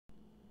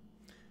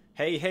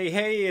Hey,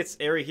 it's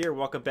Ari here.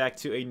 Welcome back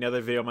to another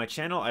video on my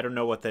channel. I don't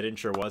know what that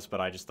intro was, but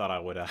I just thought I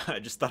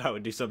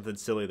would do something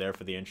silly there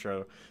for the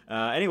intro.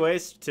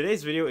 Anyways,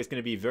 today's video is going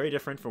to be very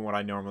different from what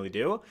I normally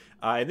do.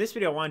 In this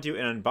video, I want to do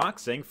an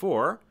unboxing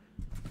for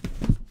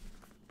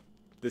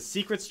The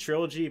Secrets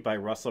Trilogy by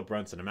Russel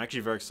Brunson. I'm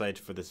actually very excited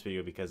for this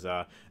video because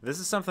this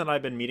is something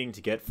I've been meaning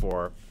to get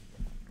for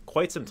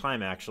quite some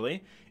time,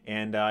 actually.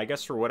 And I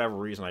guess for whatever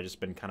reason, I've just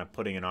been kind of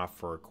putting it off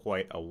for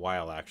quite a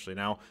while, actually.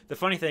 Now, the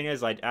funny thing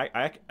is,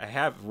 I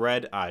have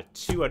read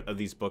two of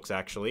these books,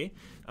 actually.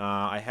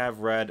 I have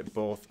read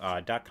both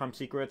 .com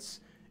Secrets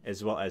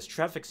as well as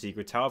Traffic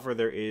Secrets. However,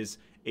 there is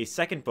a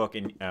second book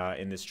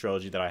in this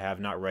trilogy that I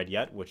have not read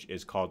yet, which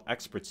is called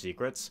Expert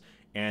Secrets.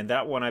 And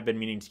that one I've been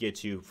meaning to get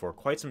to for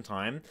quite some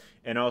time.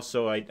 And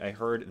also, I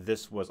heard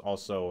this was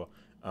also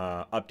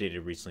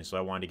updated recently, so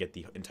I wanted to get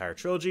the entire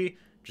trilogy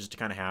just to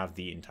kind of have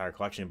the entire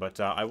collection. But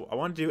I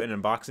want to do an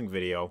unboxing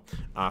video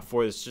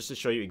for this, just to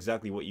show you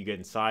exactly what you get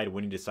inside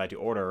when you decide to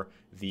order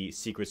the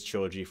Secrets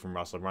Trilogy from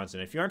Russel Brunson.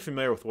 If you aren't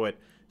familiar with what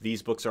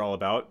these books are all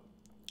about,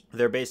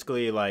 they're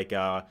basically like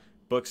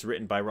books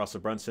written by Russel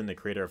Brunson, the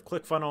creator of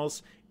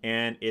ClickFunnels,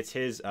 and it's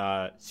his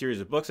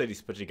series of books that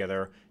he's put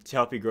together to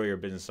help you grow your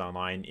business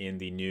online in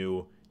the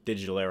new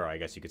digital era, I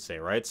guess you could say,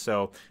 right?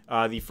 So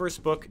the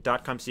first book,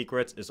 .com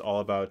Secrets, is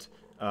all about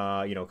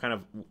it kind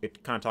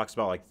of talks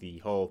about like the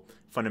whole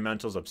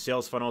fundamentals of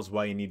sales funnels,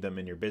 why you need them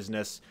in your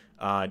business.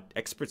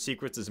 Expert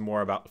Secrets is more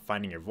about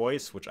finding your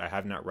voice, which I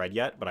have not read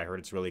yet, but I heard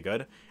it's really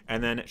good.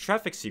 And then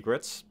Traffic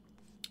Secrets,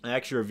 I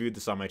actually reviewed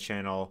this on my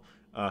channel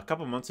a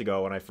couple months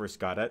ago when I first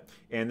got it,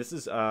 and this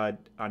is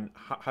on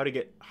how to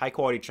get high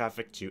quality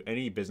traffic to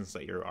any business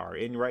that you are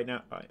in right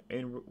now,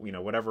 in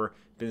whatever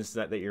business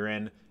that you're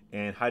in,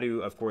 and how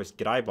to, of course,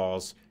 get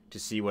eyeballs to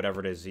see whatever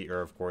it is that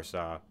you're, of course,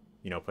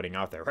 putting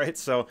out there, right?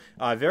 So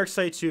very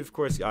excited to, of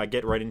course,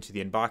 get right into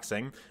the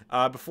unboxing.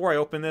 Before I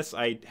open this,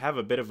 I have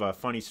a bit of a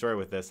funny story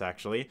with this,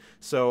 actually.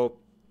 So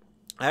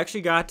I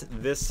actually got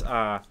this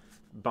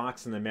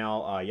box in the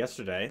mail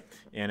yesterday,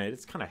 and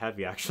it's kind of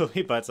heavy,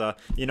 actually, but so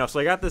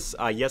I got this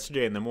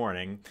yesterday in the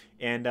morning,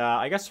 and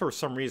I guess for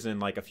some reason,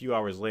 like a few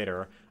hours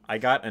later, I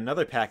got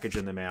another package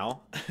in the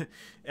mail,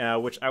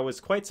 which I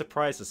was quite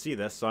surprised to see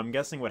this. So I'm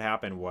guessing what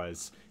happened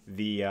was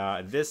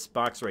the this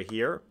box right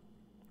here.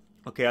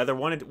 Okay, either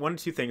one of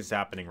two things is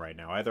happening right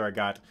now. Either I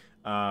got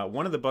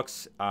one of the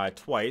books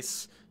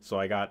twice, so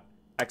I got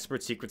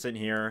Expert Secrets in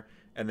here,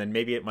 and then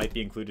maybe it might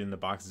be included in the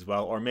box as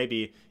well, or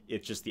maybe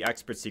it's just the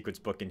Expert Secrets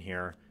book in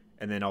here,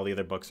 and then all the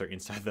other books are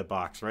inside the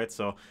box, right?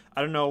 So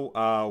I don't know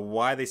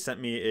why they sent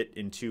me it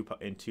in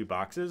two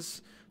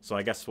boxes, so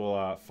I guess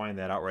we'll find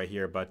that out right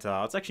here. But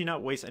let's actually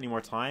not waste any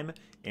more time,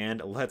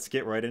 and let's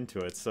get right into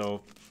it.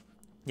 So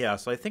yeah,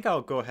 so I think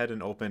I'll go ahead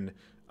and open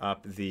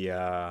up this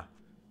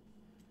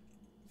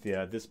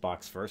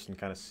box first and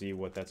kind of see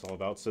what that's all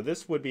about. So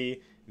this would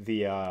be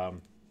the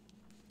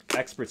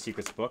Expert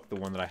Secrets book, the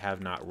one that I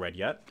have not read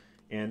yet.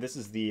 And this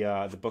is the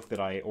book that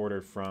I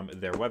ordered from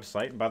their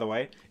website. And by the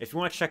way, if you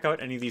want to check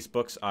out any of these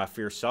books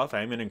for yourself,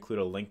 I'm going to include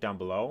a link down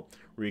below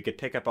where you could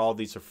pick up all of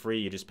these for free.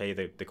 You just pay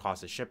the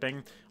cost of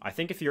shipping. I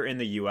think if you're in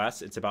the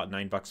US, it's about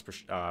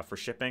 $9 for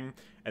shipping.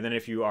 And then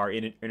if you are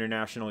in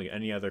international,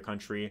 any other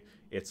country,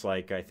 it's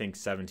like, I think,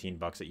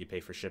 $17 that you pay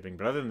for shipping.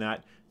 But other than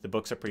that, the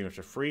books are pretty much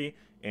free,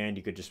 and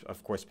you could just,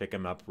 of course, pick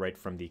them up right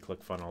from the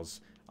ClickFunnels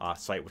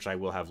site, which I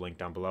will have linked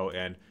down below.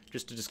 And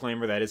just a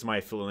disclaimer, that is my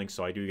affiliate link,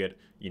 so I do get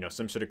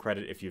some sort of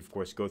credit if you, of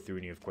course, go through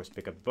and you, of course,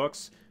 pick up the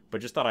books. But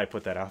just thought I'd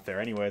put that out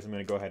there. Anyways, I'm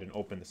going to go ahead and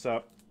open this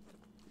up.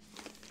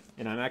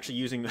 And I'm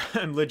actually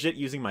I'm legit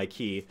using my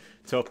key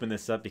to open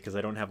this up because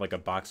I don't have like a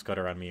box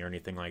cutter on me or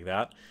anything like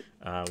that,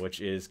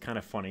 which is kind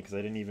of funny because I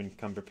didn't even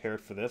come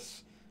prepared for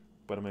this.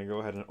 But I'm going to go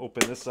ahead and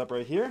open this up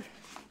right here.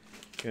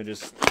 I'm going to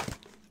just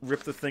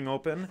rip the thing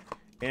open.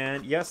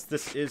 And yes,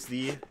 this is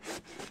the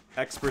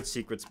Expert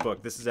Secrets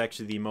book. This is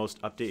actually the most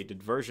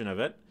updated version of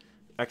it.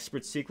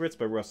 Expert Secrets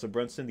by Russel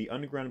Brunson, the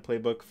underground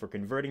playbook for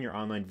converting your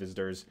online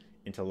visitors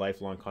into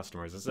lifelong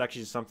customers. This is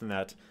actually something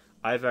that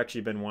I've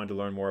actually been wanting to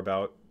learn more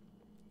about,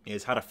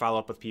 is how to follow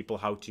up with people,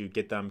 how to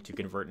get them to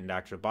convert into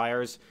actual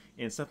buyers,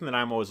 and something that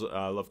I'm always,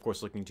 of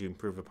course, looking to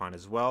improve upon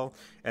as well.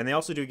 And they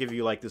also do give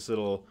you like this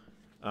little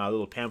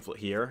pamphlet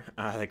here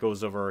that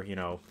goes over,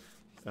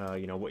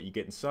 what you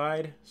get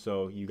inside.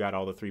 So you got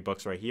all the 3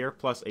 books right here,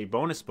 plus a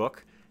bonus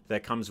book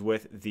that comes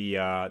with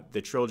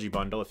the Trilogy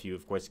bundle if you,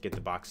 of course, get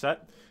the box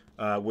set,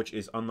 which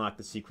is Unlock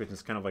the Secrets.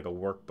 It's kind of like a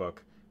workbook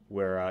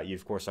where you,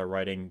 of course, are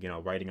writing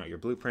out your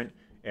blueprint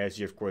as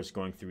you're, of course,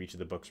 going through each of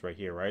the books right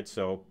here, right?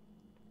 So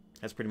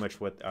that's pretty much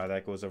what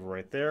that goes over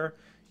right there.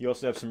 You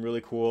also have some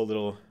really cool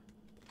little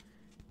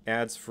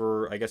ads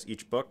for, I guess,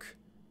 each book.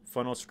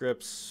 Funnel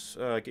scripts,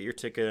 get your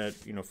ticket at,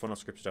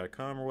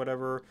 funnelscripts.com or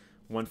whatever.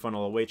 One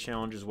funnel away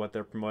challenge is what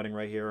they're promoting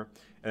right here.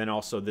 And then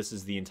also this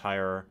is the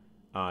entire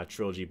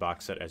Trilogy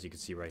box set, as you can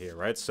see right here,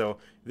 right? So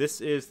this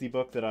is the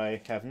book that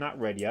I have not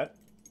read yet,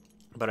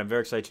 but I'm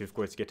very excited to, of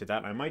course, get to that.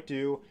 And I might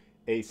do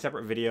a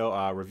separate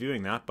video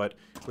reviewing that, but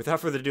without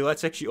further ado,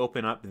 let's actually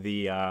open up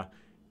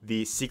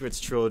the Secrets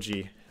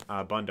Trilogy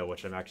bundle,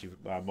 which I'm actually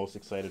most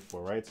excited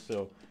for, right?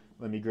 So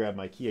let me grab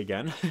my key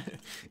again,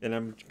 and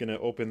I'm gonna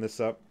open this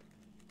up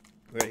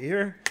right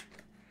here.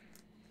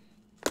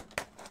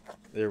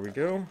 There we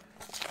go.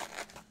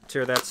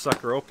 Tear that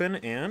sucker open,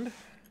 and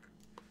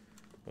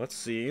let's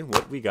see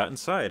what we got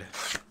inside.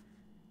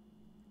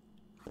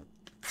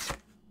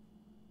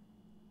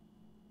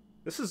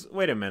 This is,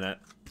 wait a minute.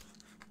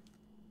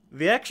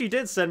 They actually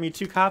did send me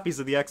 2 copies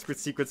of the Expert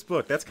Secrets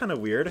book. That's kind of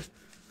weird.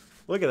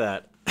 Look at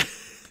that.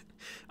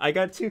 I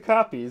got 2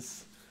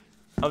 copies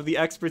of the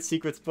Expert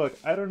Secrets book.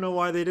 I don't know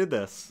why they did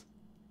this.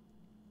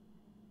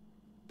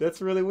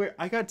 That's really weird.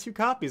 I got 2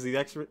 copies of the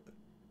Expert...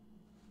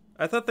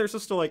 I thought they're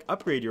supposed to, like,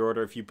 upgrade your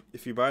order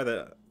if you buy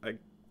that. I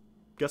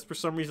guess for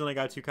some reason I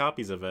got 2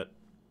 copies of it.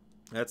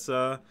 That's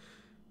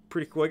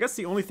pretty cool. I guess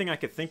the only thing I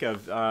could think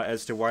of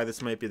as to why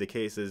this might be the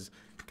case is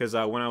because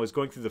when I was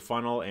going through the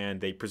funnel and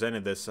they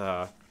presented this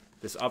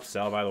this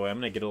upsell. By the way, I'm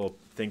gonna get a little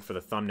thing for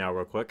the thumbnail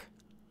real quick.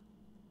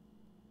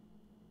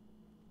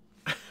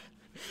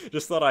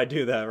 Just thought I'd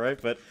do that, right?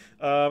 But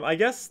I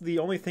guess the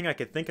only thing I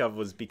could think of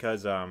was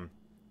because I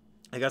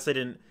guess I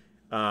didn't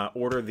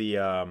order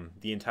the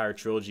entire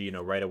trilogy, you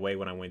know, right away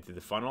when I went through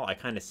the funnel. I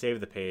kind of saved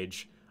the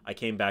page. I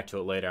came back to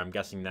it later. I'm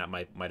guessing that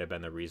might have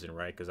been the reason,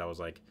 right? Because I was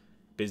like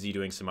busy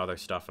doing some other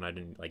stuff and I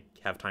didn't like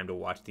have time to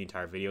watch the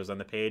entire videos on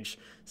the page.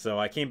 So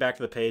I came back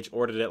to the page,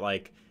 ordered it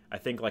like I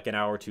think like an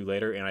hour or 2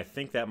 later, and I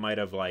think that might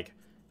have like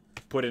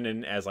put it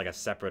in as like a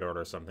separate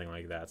order or something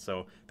like that.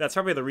 So that's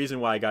probably the reason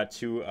why I got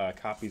 2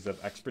 copies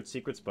of Expert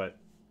Secrets, but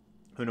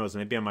who knows,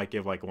 maybe I might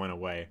give like one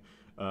away.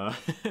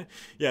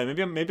 Yeah,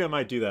 maybe I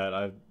might do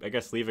that. I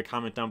guess leave a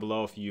comment down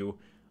below if you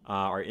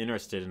are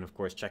interested in, of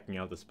course, checking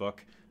out this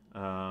book.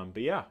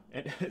 But yeah,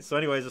 so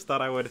anyways, just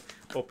thought I would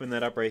open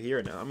that up right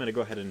here. Now I'm gonna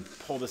go ahead and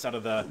pull this out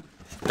of the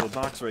little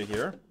box right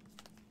here.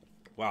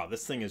 Wow,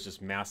 this thing is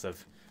just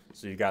massive.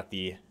 So you got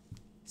the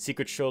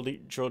Secret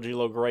Trilogy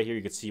logo right here.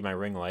 You can see my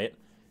ring light.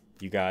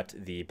 You got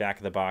the back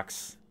of the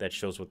box that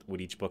shows what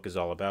each book is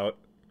all about.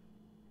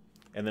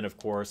 And then, of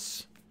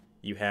course,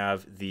 you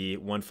have the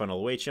One Funnel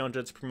Away challenge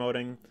it's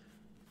promoting.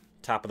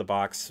 Top of the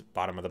box,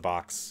 bottom of the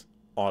box,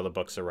 all the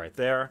books are right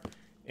there.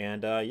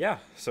 And yeah,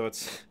 so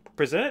it's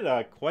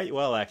presented quite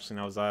well, actually.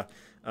 And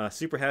I was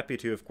super happy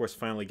to, of course,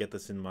 finally get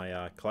this in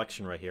my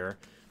collection right here.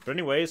 But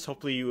anyways,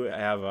 hopefully you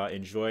have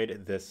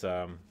enjoyed this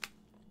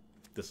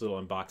this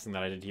little unboxing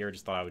that I did here.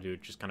 Just thought I would do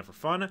it just kind of for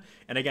fun.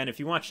 And again, if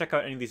you want to check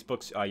out any of these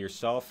books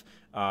yourself,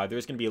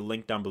 there's going to be a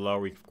link down below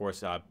where you can, of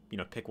course, you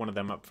know, pick one of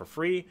them up for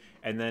free.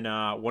 And then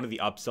one of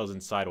the upsells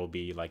inside will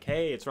be like,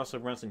 hey, it's Russel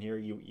Brunson here.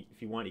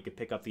 If you want, you could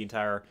pick up the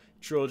entire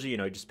trilogy. You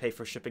know, just pay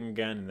for shipping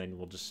again, and then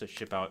we'll just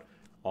ship out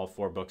all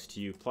 4 books to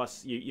you.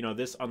 Plus, you know,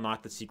 this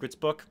Unlock the Secrets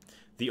book,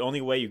 the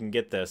only way you can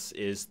get this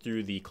is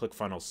through the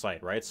ClickFunnels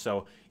site, right?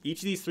 So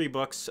each of these 3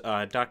 books,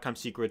 .com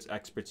Secrets,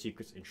 Expert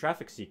Secrets, and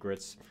Traffic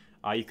Secrets,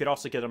 you could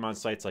also get them on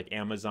sites like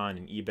Amazon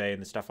and eBay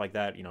and stuff like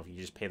that, you know, if you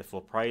just pay the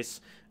full price.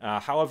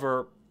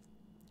 However,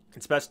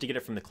 it's best to get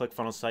it from the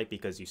ClickFunnels site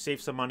because you save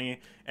some money,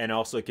 and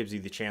also it gives you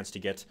the chance to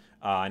get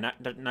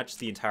not just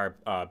the entire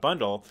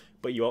bundle,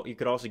 but you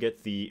could also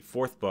get the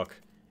 4th book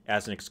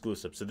as an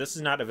exclusive. So this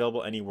is not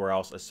available anywhere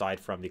else aside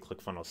from the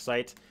ClickFunnels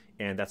site,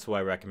 and that's why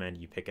I recommend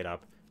you pick it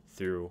up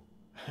through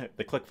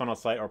the ClickFunnels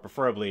site, or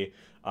preferably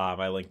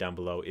my link down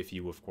below if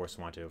you, of course,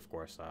 want to, of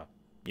course,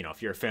 you know,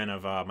 if you're a fan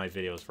of my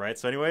videos, right?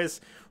 So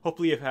anyways,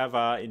 hopefully you have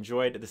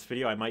enjoyed this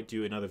video. I might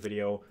do another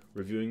video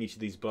reviewing each of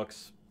these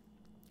books.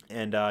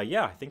 And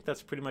yeah, I think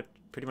that's pretty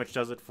much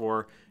does it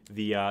for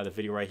the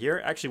video right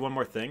here. Actually, one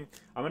more thing.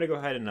 I'm going to go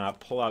ahead and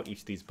pull out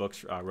each of these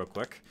books real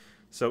quick.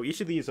 So each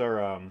of these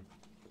are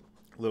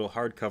little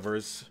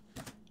hardcovers,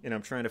 and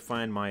I'm trying to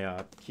find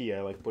my key.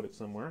 I like put it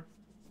somewhere.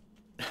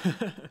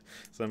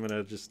 So I'm going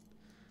to just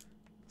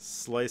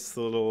slice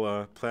the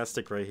little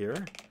plastic right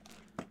here.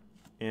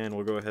 And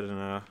we'll go ahead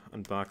and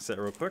unbox that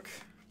real quick.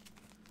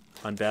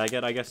 Unbag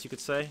it, I guess you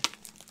could say.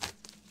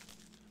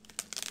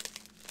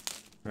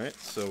 Alright,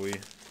 so we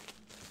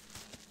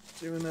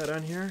doing that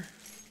on here.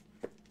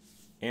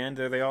 And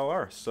there they all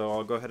are. So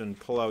I'll go ahead and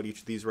pull out each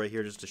of these right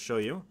here just to show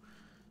you.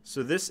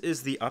 So this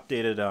is the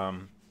updated,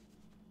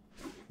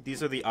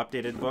 these are the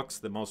updated books,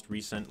 the most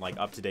recent, like,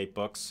 up-to-date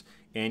books.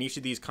 And each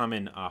of these come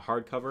in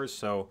hardcovers.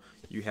 So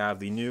you have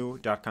the new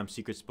 .com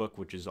Secrets book,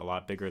 which is a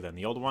lot bigger than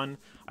the old one.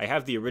 I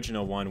have the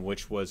original one,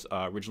 which was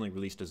originally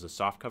released as a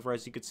softcover,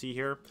 as you can see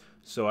here.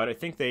 So I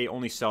think they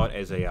only sell it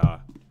as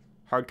a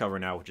hardcover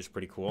now, which is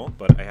pretty cool.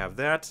 But I have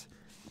that.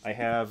 I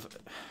have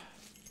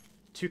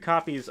 2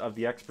 copies of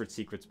the Expert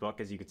Secrets book,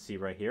 as you can see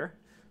right here.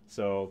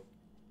 So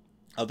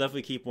I'll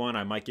definitely keep one.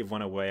 I might give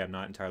one away. I'm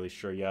not entirely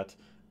sure yet.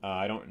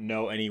 I don't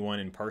know anyone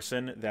in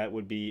person that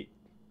would be,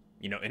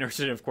 you know,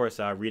 interested in, of course,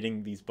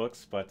 reading these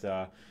books. But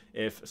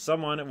if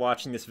someone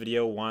watching this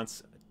video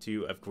wants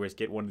to, of course,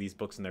 get one of these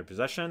books in their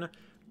possession,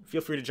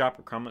 feel free to drop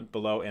a comment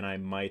below, and I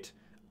might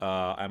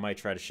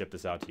try to ship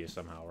this out to you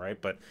somehow,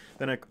 right? But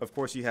then, of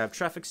course, you have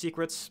Traffic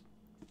Secrets,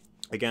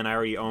 Again, I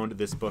already owned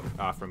this book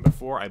from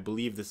before. I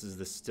believe this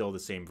is still the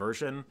same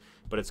version,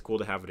 but it's cool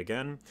to have it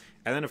again.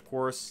 And then, of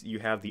course, you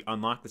have the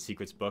Unlock the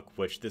Secrets book,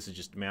 which this is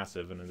just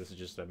massive, and this is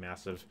just a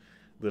massive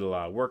little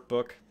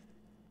workbook.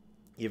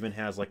 Even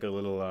has like a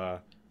little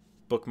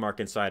bookmark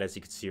inside, as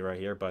you can see right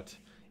here. But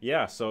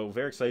yeah, so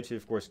very excited to,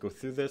 of course, go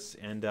through this.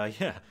 And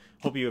yeah,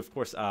 hope you, of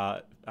course,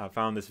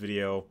 found this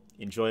video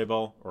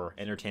enjoyable or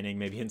entertaining,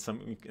 maybe in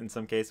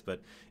some case.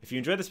 But if you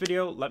enjoyed this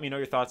video, let me know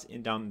your thoughts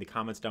down in the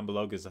comments down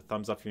below. Give us a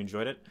thumbs up if you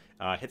enjoyed it.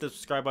 Hit the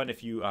subscribe button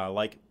if you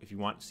if you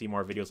want to see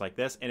more videos like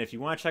this. And if you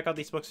want to check out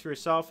these books for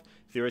yourself,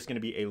 there is going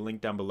to be a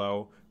link down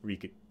below where you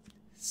could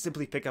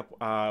simply pick up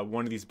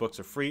one of these books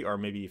for free, or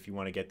maybe if you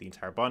want to get the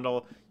entire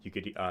bundle, you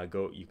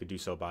could do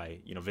so by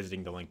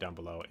visiting the link down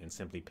below and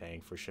simply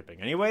paying for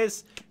shipping.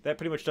 Anyways, that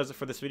pretty much does it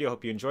for this video.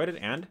 Hope you enjoyed it,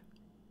 and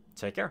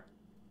take care.